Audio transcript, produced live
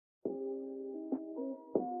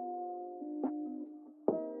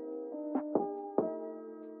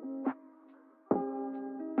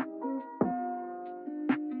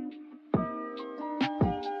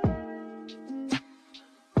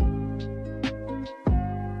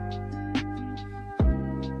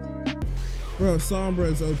Bro, Sombra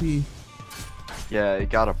is OP. Yeah,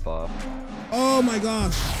 it got a buff. Oh my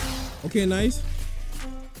gosh. Okay, nice.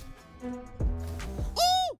 Welcome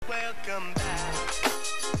back.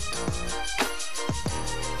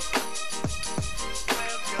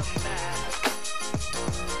 Welcome back.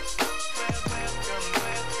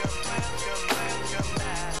 Welcome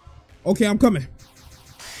back. Okay, I'm coming.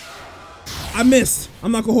 I missed.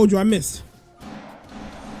 I'm not gonna hold you. I missed.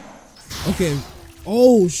 Okay.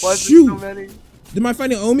 Oh, shoot. So many? Did my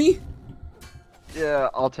fighting Omi? Yeah,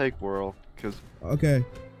 I'll take Whirl, because Okay.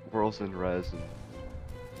 Whirl's in res. And...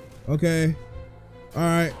 Okay.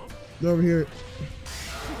 Alright. Over here.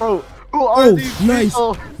 Bro, who are Oh, these nice.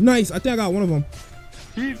 people? Nice. I think I got one of them.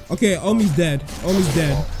 He's Okay, Omi's dead. Omi's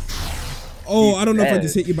dead. Oh, I don't know if I dead.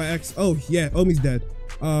 just hit you by X. Oh, yeah, Omi's dead.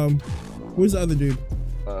 Where's the other dude?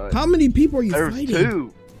 How many people are you there's fighting?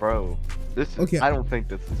 2, bro. This is, Okay. I don't think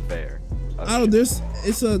this is fair. I don't. It's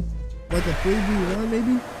a like a 3v1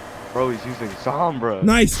 maybe. Bro, he's using Sombra.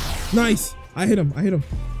 Nice, nice. I hit him.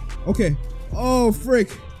 Okay. Oh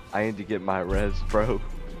frick, I need to get my res, bro.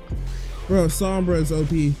 bro. Sombra is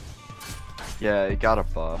OP. Yeah, it got a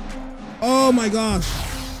buff. Oh my gosh.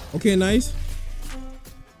 Okay, nice.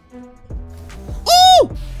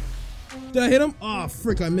 Oh! Did I hit him? Oh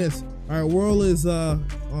frick, I missed. All right, Whirl is oh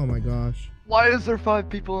my gosh. Why is there 5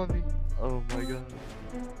 people on me? Oh my god.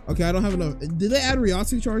 Okay, I don't have enough. Did they add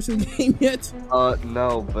Ryatsu charge to the game yet?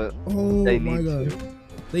 No, but Oh they my need god. to.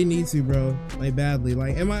 They need to, bro. Like badly.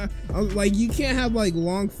 Like, like you can't have like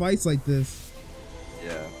long fights like this.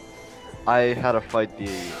 Yeah. I had a fight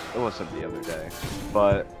it wasn't the other day,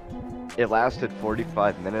 but it lasted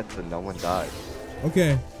 45 minutes and no one died.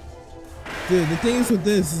 Okay. Dude, the thing is with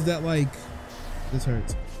this is that like, this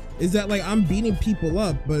hurts. Is that like I'm beating people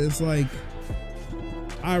up, but it's like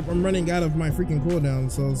I'm running out of my freaking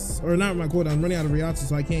cooldown, so or not my cooldown. I'm running out of Ryatsu,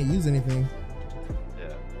 so I can't use anything.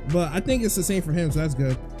 Yeah. But I think it's the same for him, so that's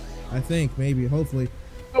good. I think maybe, hopefully.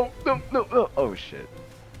 No. Oh shit.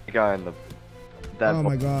 The guy in the Oh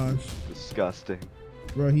my gosh, disgusting.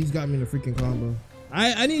 bro, he's got me in a freaking combo.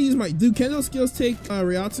 I need to use my. Do Kendo skills take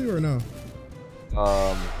Ryatsu or no?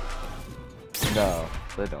 No,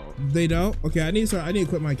 they don't. They don't. Okay, I need to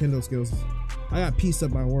quit my Kendo skills. I got pieced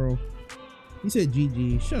up by Whirl. He said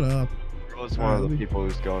GG. Shut up. Bro was one of the people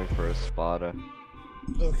who's going for a Spada.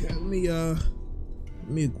 Okay, let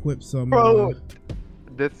me equip some Bro,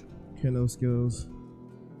 this Kendo skills.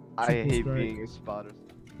 I Triple hate strike. being a spotter.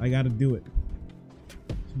 I gotta do it.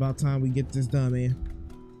 It's about time we get this done, man.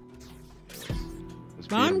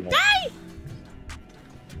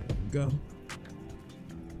 Go.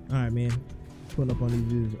 Alright, man. Putting up on these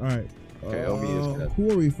views. Alright. Okay, Omi is dead.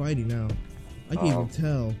 Who are we fighting now? I can't even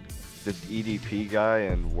tell. This EDP guy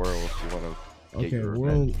and Whirl, if you want to get Okay, your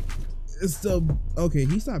Whirl. revenge. It's still okay.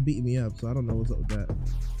 He stopped beating me up, so I don't know what's up with that.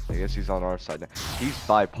 I guess he's on our side now. He's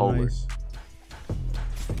bipolar. Nice.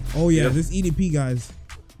 Oh yeah, Yeah. this EDP guy's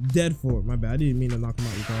dead for it. My bad. I didn't mean to knock him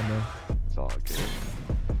out with combo. It's all good.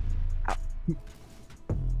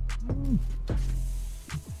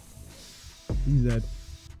 He's dead.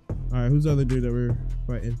 All right, who's the other dude that we're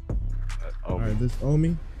fighting? All Omi. right, this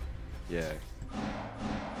Omi. Yeah.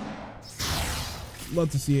 Love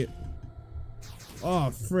to see it.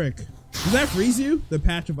 Oh frick! Does that freeze you? The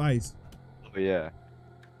patch of ice. Oh yeah.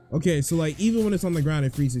 Okay, so like even when it's on the ground,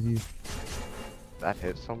 it freezes you. That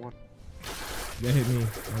hit someone? That hit me.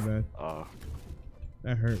 My bad.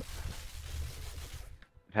 That hurt. It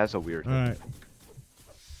has a weird All right.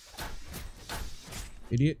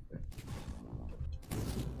 Idiot.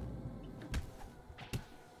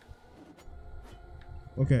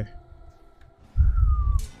 Okay.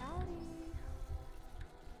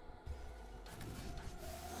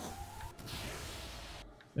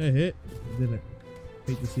 That hit. Didn't.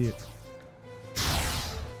 Hate to see it.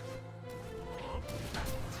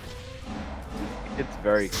 It's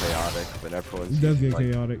very chaotic when everyone's It does using, get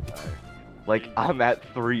like, chaotic. Like I'm at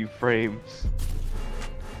 3 frames.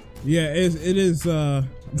 Yeah, it is. I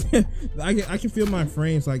can feel my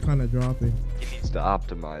frames like kind of dropping. He needs to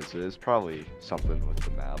optimize it. It's probably something with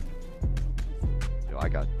the map. Yo, I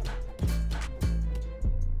got.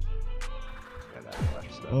 Yeah, that flash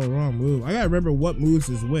stuff. Oh, wrong move. I gotta remember what moves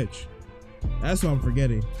is which. That's what I'm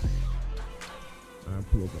forgetting.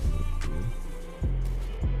 Alright, pull up on this.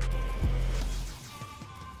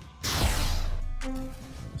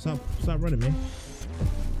 Stop running, man.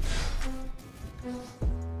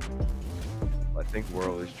 I think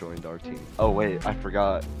Whirl has joined our team. Oh wait, I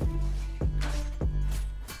forgot.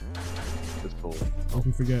 It's cool. I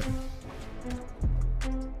can forget.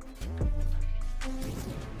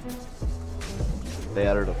 They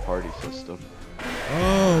added a party system.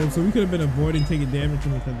 Oh, so we could have been avoiding taking damage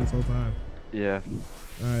from each other this whole time. Yeah.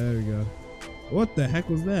 All right, there we go. What the heck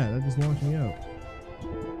was that? That just launched me out.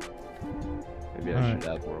 Maybe I should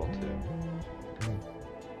add world too.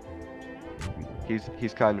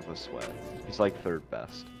 He's kind of a sweat. He's like third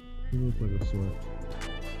best. He looks like a sweat.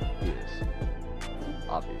 He is.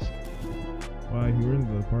 Obviously. Why, you were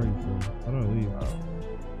in the party for? How do I leave?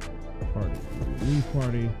 Party. Leave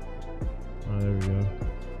party. Oh, there we go.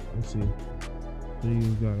 Let's see. What do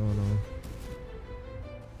you got going on?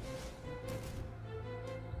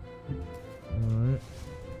 Alright.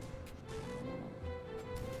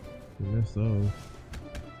 We missed those.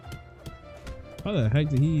 How the heck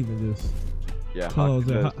did he even just close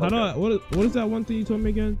that? How do I, what is that one thing you told me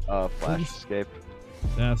again? Flash escape.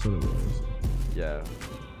 That's what it was. Yeah.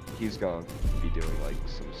 He's gonna be doing like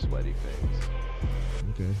some sweaty things.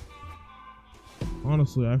 Okay.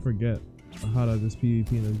 Honestly, I forget how to just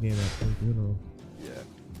PvP in this game in general. Yeah.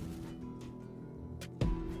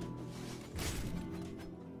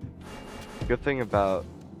 Good thing about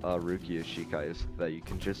Rukia Shikai is that you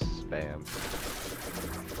can just spam.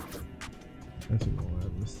 That's annoying.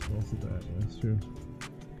 I missed most of that. That's true.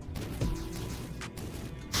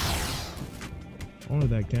 Only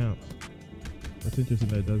that counts. That's interesting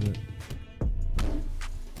that it doesn't.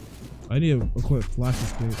 I need to equip flash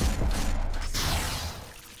escape.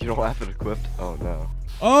 You don't have it equipped? Oh no.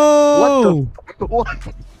 Oh! What the?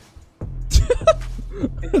 What?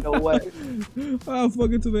 No way. I'll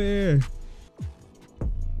fuck into the air.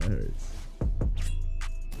 That hurts.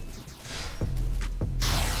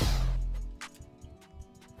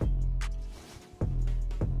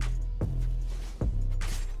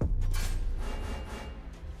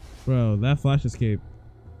 Bro, that flash escape.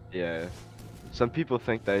 Yeah. Some people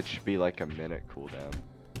think that it should be like a minute cooldown,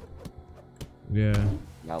 Yeah.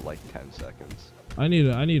 not like 10 seconds. I need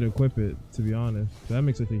to equip it, to be honest. That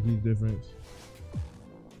makes such a huge difference.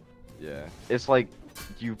 Yeah. It's like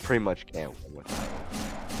you pretty much can't win without it.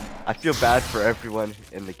 I feel bad for everyone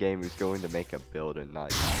in the game who's going to make a build and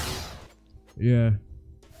not use it. Yeah.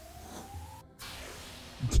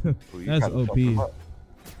 Ooh, you That's kinda OP. fucked him up.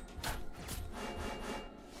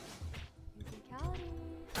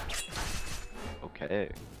 Okay.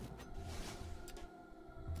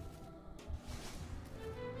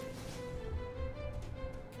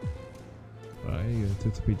 I need to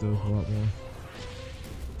anticipate those a lot more.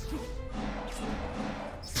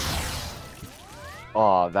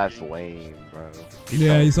 Oh, that's lame, bro.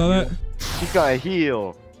 Yeah, you saw that? He's got a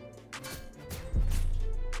heal.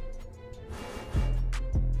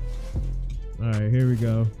 Alright, here we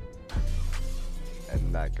go.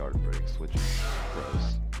 And that guard breaks, which is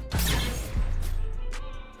gross.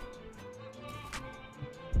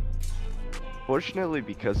 Fortunately,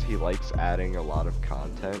 because he likes adding a lot of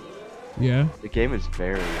content, Yeah. the game is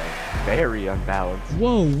very unbalanced.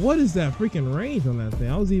 Whoa, what is that freaking range on that thing?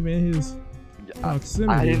 I was even in his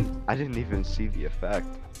proximity. I didn't even see the effect.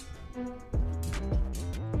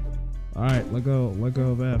 Alright, let go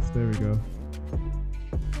of F. There we go.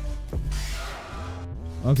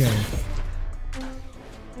 Okay.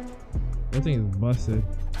 That thing is busted.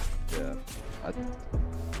 Yeah.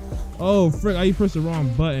 Oh, frick, you pressed the wrong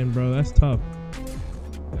button, bro. That's tough.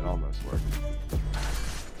 It almost worked.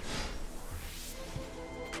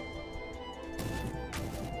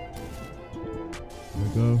 There we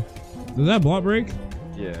go. Does that block break?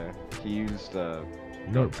 Yeah. He used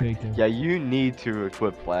Note taking. Yeah, you need to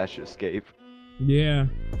equip Flash Escape. Yeah.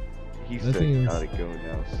 He That said thing is- gotta go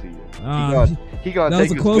now, see ya. Ah, He gonna that take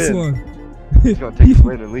was a his close win. one. He's gonna take his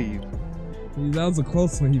win and leave. That was a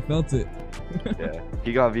close one. He felt it. Yeah.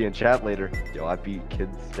 He gonna be in chat later. Yo, I beat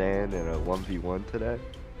KiddStan in a 1v1 today.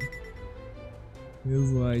 He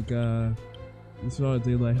was like, you saw it,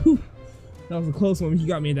 they like, whew, that was a close one. He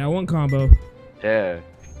got me in that one combo. Yeah.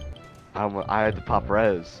 I had to pop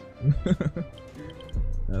res.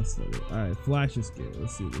 That's funny. Alright, flash escape.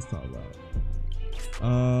 Let's see what this talk about.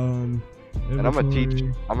 And I'm gonna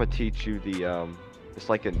inventory. teach you the it's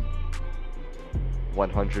like an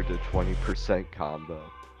 100 to 20% combo.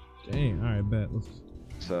 Dang, alright, bet.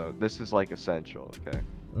 So this is like essential, okay?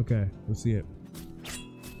 Okay, let's see it.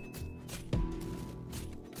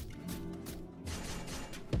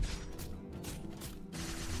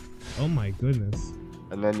 Oh my goodness.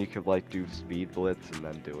 And then you could like do speed blitz and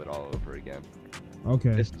then do it all over again. Okay.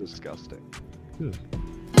 It's disgusting. Good.